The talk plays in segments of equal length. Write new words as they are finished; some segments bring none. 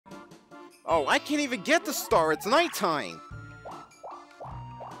Oh, I can't even get the star. It's nighttime.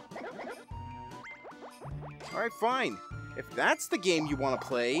 Alright, fine. If that's the game you want to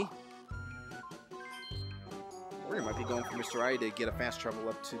play... Or you might be going for Mr. I to get a fast travel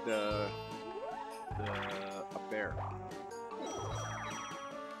up to the up there.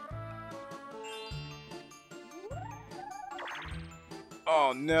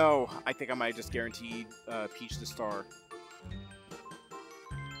 Oh no! I think I might just guaranteed Peach the star.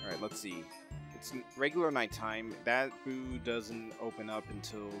 Alright, let's see. It's regular nighttime. That boo doesn't open up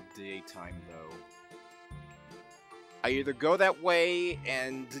until daytime, though. I either go that way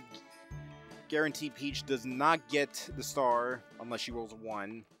and guarantee Peach does not get the star unless she rolls a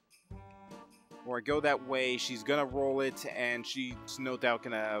 1. Or I go that way, she's gonna roll it, and she's no doubt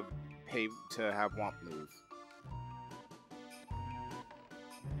gonna pay to have Womp move.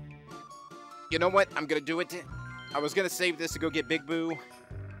 You know what? I'm gonna do it. I was gonna save this to go get Big Boo,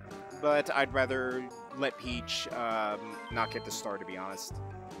 but I'd rather let Peach not get the star, to be honest.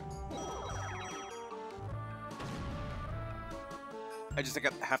 I just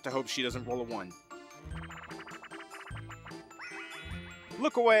have to hope she doesn't roll a 1.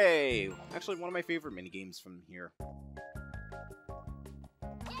 Look away! Actually, one of my favorite minigames from here.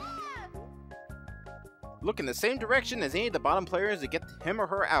 Look in the same direction as any of the bottom players to get him or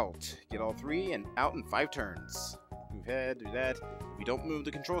her out. Get all 3 and out in 5 turns. Move ahead, do that. If you don't move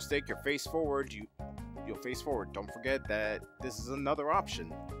the control stick, you'll face forward. You'll face forward. Don't forget that this is another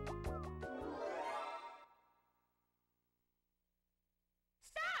option.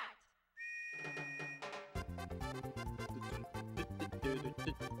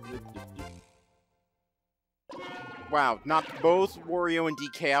 Wow, knocked both Wario and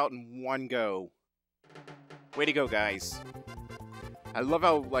DK out in one go. Way to go, guys. I love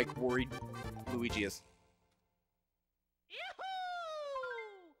how, like, worried Luigi is.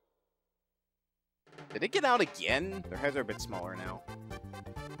 Did it get out again? Their heads are a bit smaller now.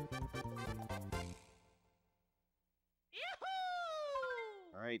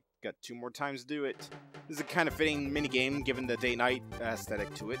 Alright, got 2 more times to do it. This is a kind of fitting minigame given the day-night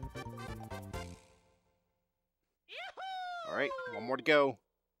aesthetic to it. Alright, 1 more to go.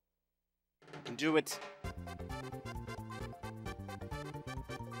 You can do it.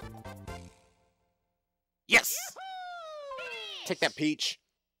 Yes! Take that, Peach.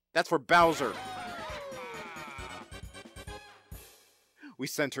 That's for Bowser. We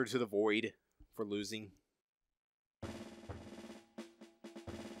sent her to the void for losing.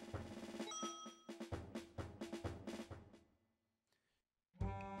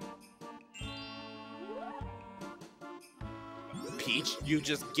 Peach, you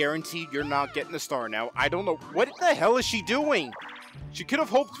just guaranteed you're not getting the star now. I don't know. What the hell is she doing? She could have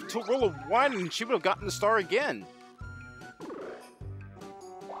hoped to roll a 1 and she would have gotten the star again.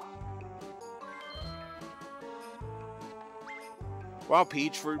 Wow,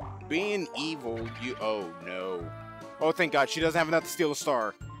 Peach, for being evil, you... Oh, no. Oh, thank God, she doesn't have enough to steal the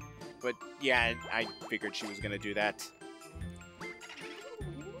star. But, yeah, I figured she was going to do that.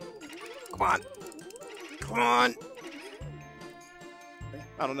 Come on. Come on.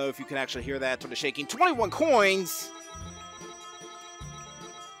 I don't know if you can actually hear that sort of shaking. 21 coins!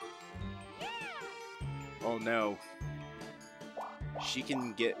 Oh, no. She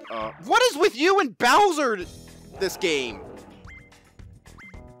can get... What is with you and Bowser this game?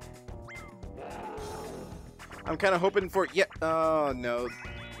 I'm kind of hoping for... Yeah. Oh, no.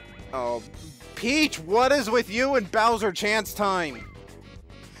 Oh. Peach, what is with you and Bowser chance time?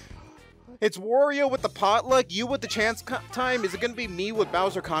 It's Wario with the potluck, you with the chance time. Is it going to be me with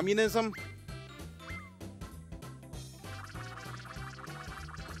Bowser communism?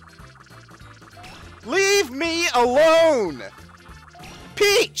 Leave me alone!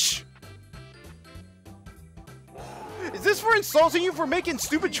 Peach! Is this for insulting you for making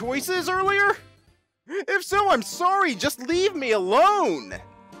stupid choices earlier? If so, I'm sorry. Just leave me alone.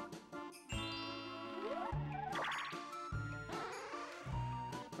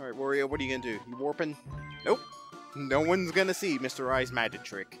 Alright, Wario, what are you gonna do? You warping? Nope. No one's gonna see Mr. I's magic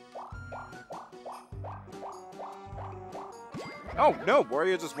trick. Oh, no,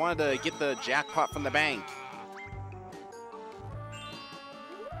 Wario just wanted to get the jackpot from the bank.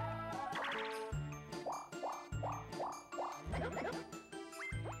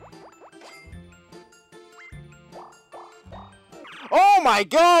 Oh my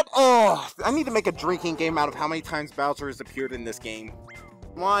god! Oh, I need to make a drinking game out of how many times Bowser has appeared in this game.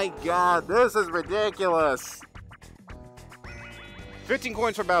 My god, this is ridiculous! 15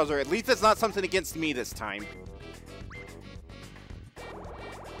 coins for Bowser. At least it's not something against me this time.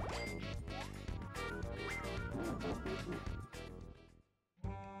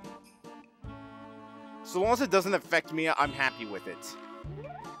 So long as it doesn't affect me, I'm happy with it.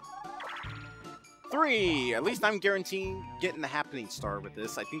 3! At least I'm guaranteeing getting the happening star with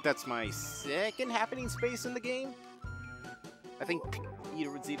this. I think that's my second happening space in the game. I think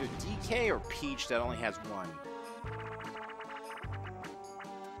it's either DK or Peach that only has one.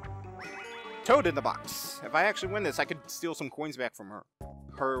 Toad in the box. If I actually win this, I could steal some coins back from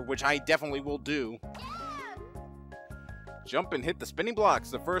her, which I definitely will do. Jump and hit the spinning blocks.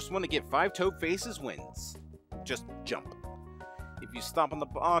 The first one to get 5 toad faces wins. Just jump. If you stop on the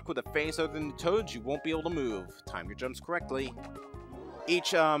block with a face other than the toads, you won't be able to move. Time your jumps correctly.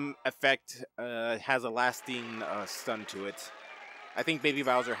 Each effect has a lasting stun to it. I think Baby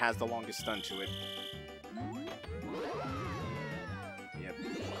Bowser has the longest stun to it. Yep.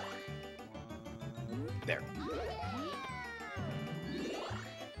 There.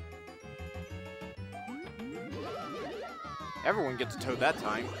 Everyone gets a toad that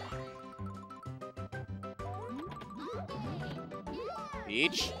time.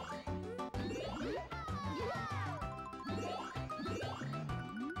 Peach.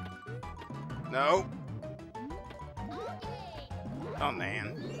 No. Oh,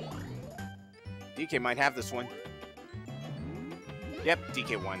 man. DK might have this one. Yep,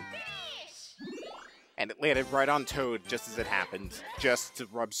 DK won. And it landed right on Toad just as it happened. Just to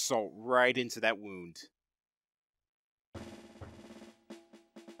rub salt right into that wound.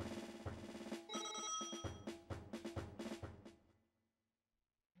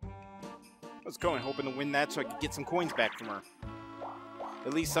 Let's go and hoping to win that so I can get some coins back from her.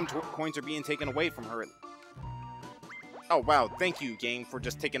 At least some coins are being taken away from her. Oh, wow. Thank you, game, for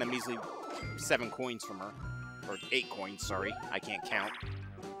just taking a measly 7 coins from her. Or 8 coins, sorry. I can't count.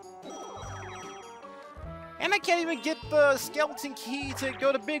 And I can't even get the skeleton key to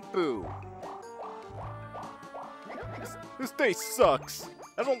go to Big Boo. This day sucks.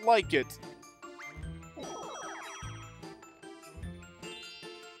 I don't like it.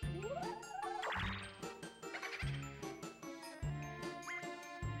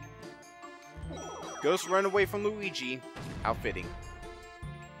 Ghost run away from Luigi. How fitting.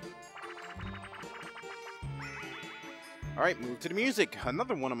 Alright, move to the music.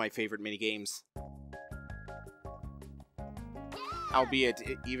 Another one of my favorite minigames. Albeit,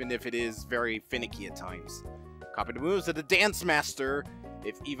 even if it is very finicky at times. Copy the moves of the Dance Master.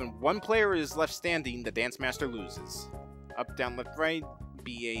 If even one player is left standing, the Dance Master loses. Up, down, left, right.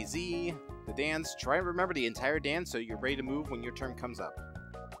 B-A-Z. The dance. Try and remember the entire dance so you're ready to move when your turn comes up.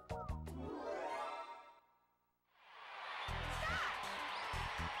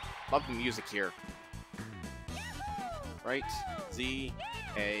 Love the music here. Right? Z,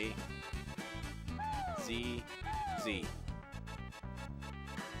 A, Z, Z.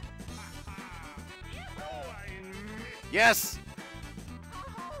 Yes!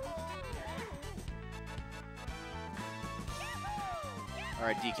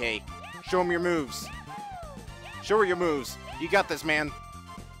 Alright, DK. Show him your moves. Show her your moves. You got this, man.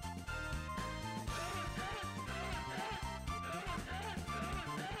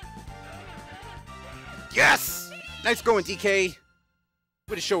 Yes! Nice going, DK.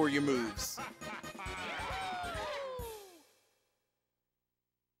 Way to show her your moves.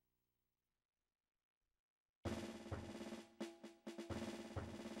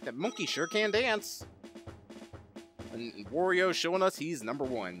 That monkey sure can dance. And Wario showing us he's number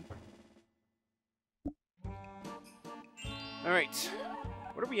 1. Alright.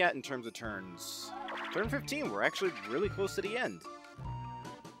 What are we at in terms of turns? Turn 15. We're actually really close to the end.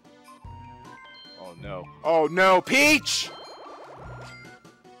 Oh no. Oh no, Peach!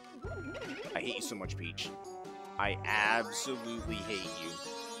 I hate you so much, Peach. I absolutely hate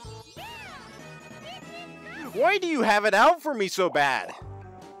you. Why do you have it out for me so bad?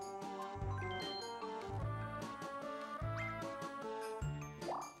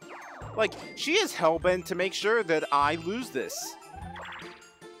 Like, she is hellbent to make sure that I lose this.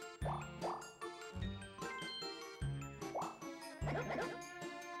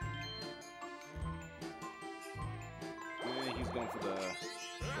 He's going for the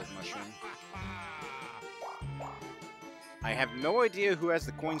mushroom. I have no idea who has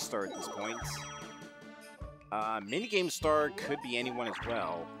the coin star at this point. Minigame star could be anyone as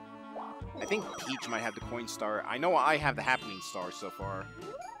well. I think Peach might have the coin star. I know I have the happening star so far.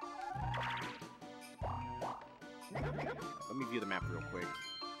 Let me view the map real quick.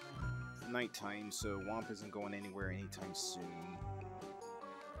 It's nighttime, so Womp isn't going anywhere anytime soon.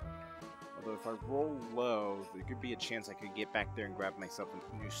 Although if I roll low, there could be a chance I could get back there and grab myself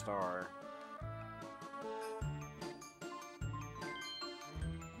a new star.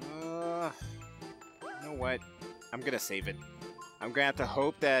 You know what? I'm gonna save it. I'm gonna have to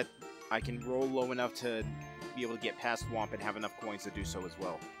hope that I can roll low enough to be able to get past Womp and have enough coins to do so as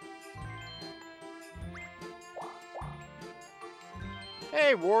well.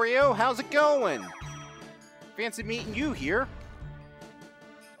 Hey, Wario, how's it going? Fancy meeting you here.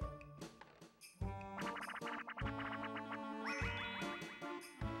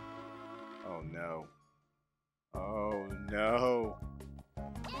 Oh, no. Oh, no.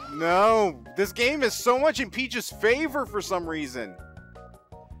 No! This game is so much in Peach's favor for some reason.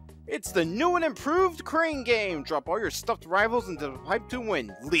 It's the new and improved Crane game. Drop all your stuffed rivals into the pipe to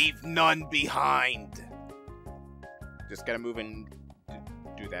win. Leave none behind. Just gotta move and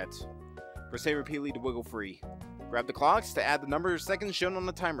do that. Press A repeatedly to wiggle free. Grab the clocks to add the number of seconds shown on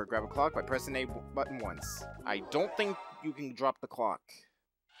the timer. Grab a clock by pressing A button once. I don't think you can drop the clock.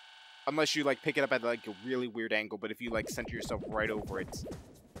 Unless you, like, pick it up at, like, a really weird angle. But if you, like, center yourself right over it,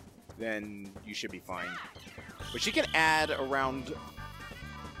 then you should be fine. But she can add around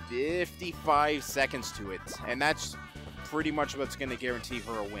 55 seconds to it. And that's pretty much what's going to guarantee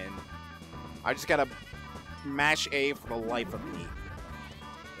her a win. I just got to mash A for the life of me.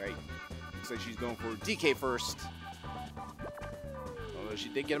 Right. Looks like she's going for DK first. Although she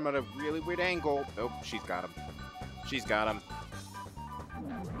did get him at a really weird angle. Nope, she's got him. She's got him.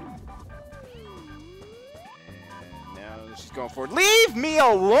 And now she's going for it. Leave me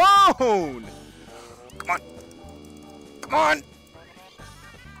alone! Come on. Come on!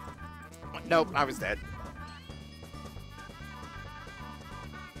 Nope, I was dead.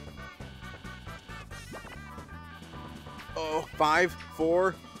 Oh, 5,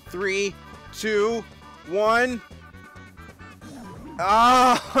 4, 3, 2, 1.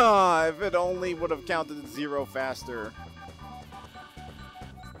 Ah, if it only would have counted 0 faster.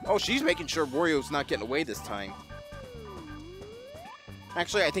 Oh, she's making sure Wario's not getting away this time.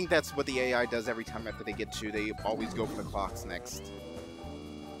 Actually, I think that's what the AI does every time after they get 2. They always go for the clocks next.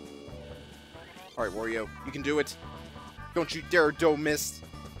 Alright, Wario, you can do it. Don't you dare miss.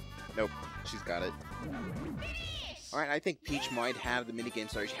 Nope, she's got it. Alright, I think Peach might have the minigame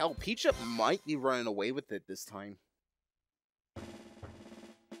started. Hell, Peach might be running away with it this time.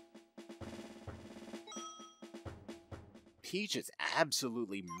 Peach is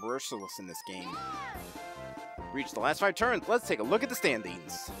absolutely merciless in this game. Reached the last 5 turns. Let's take a look at the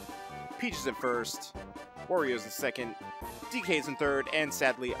standings. Peach is in first, Wario's in second, DK's in third, and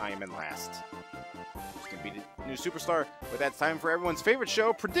sadly, I am in last. Who's gonna be the new superstar? But that's time for everyone's favorite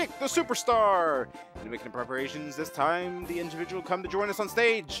show, Predict the Superstar! And making the preparations, this time the individual come to join us on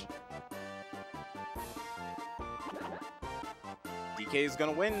stage. DK is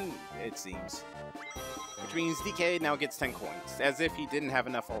gonna win, it seems. Which means DK now gets 10 coins, as if he didn't have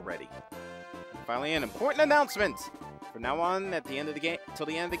enough already. Finally, an important announcement! From now on, at the end of the game, till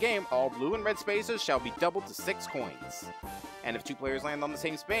the end of the game, all blue and red spaces shall be doubled to 6 coins. And if 2 players land on the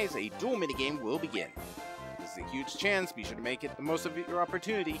same space, a dual minigame will begin. This is a huge chance, be sure to make it the most of your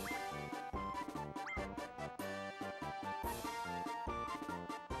opportunity.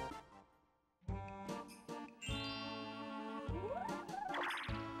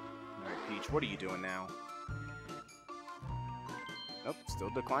 Alright, Peach, what are you doing now? Nope, still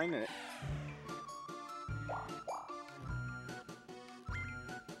declining it.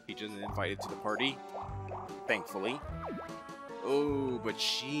 Peach isn't invited to the party, thankfully. Oh, but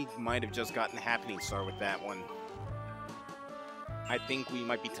she might have just gotten the Happening Star with that one. I think we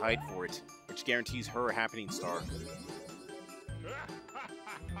might be tied for it, which guarantees her a Happening Star.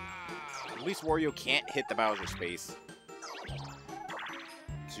 At least Wario can't hit the Bowser space.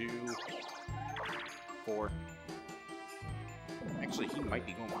 2, 4. Actually, he might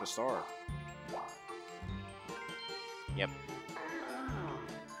be going for the star. Yep.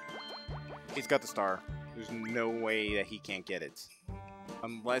 He's got the star. There's no way that he can't get it.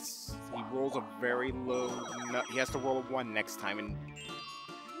 Unless he rolls a very low... No, he has to roll a 1 next time, and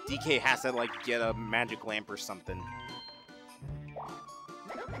DK has to, like, get a magic lamp or something.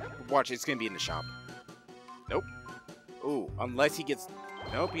 Watch, it's gonna be in the shop. Nope. Ooh, unless he gets...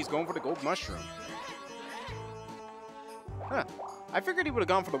 Nope, he's going for the gold mushroom. Huh. I figured he would have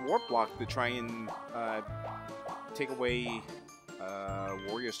gone for the warp block to try and take away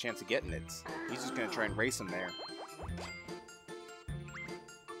Wario's chance of getting it. He's just going to try and race him there.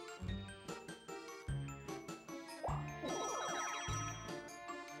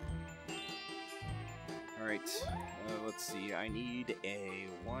 Alright, let's see. I need a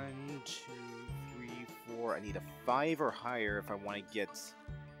 1, 2, 3, 4. I need a 5 or higher if I want to get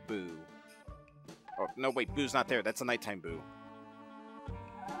Boo. Oh, no, wait, Boo's not there. That's a nighttime Boo.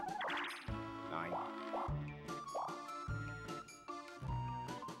 9.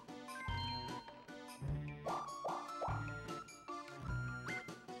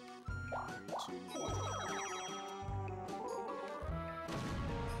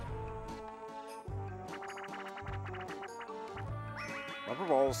 Rubber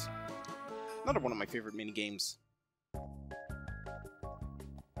balls. Another one of my favorite mini games.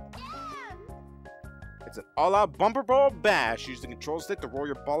 It's an all-out bumper ball bash. Use the control stick to roll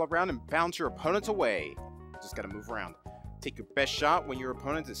your ball around and bounce your opponents away. Just gotta move around. Take your best shot when your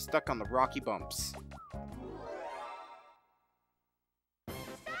opponent is stuck on the rocky bumps.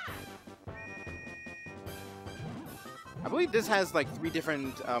 I believe this has like 3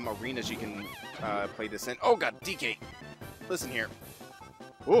 different arenas you can play this in. Oh god, DK! Listen here.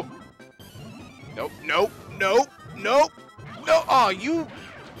 Oh! Nope, nope, nope, nope, no! Oh, you...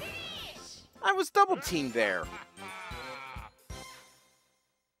 I was double teamed there.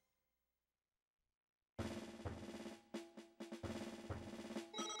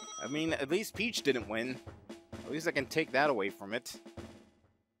 I mean, at least Peach didn't win. At least I can take that away from it.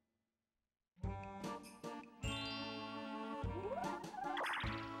 3,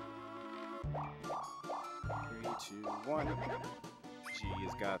 2, 1. She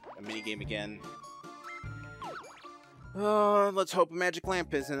has got a mini game again. Let's hope a magic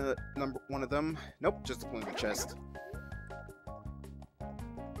lamp is in one of them. Nope, just a plunger chest.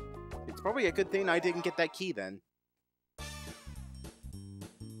 It's probably a good thing I didn't get that key then.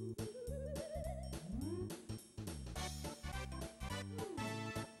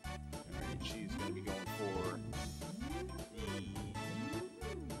 Alright, she's gonna be going for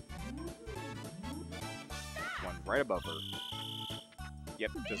the one right above her.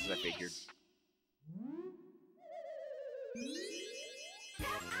 Yep, just as I figured.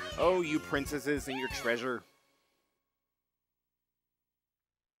 Oh, you princesses and your treasure.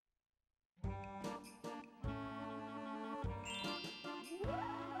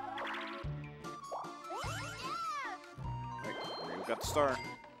 Right, we got the star.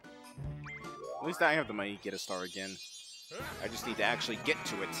 At least I have the money to get a star again. I just need to actually get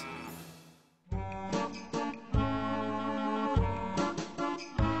to it.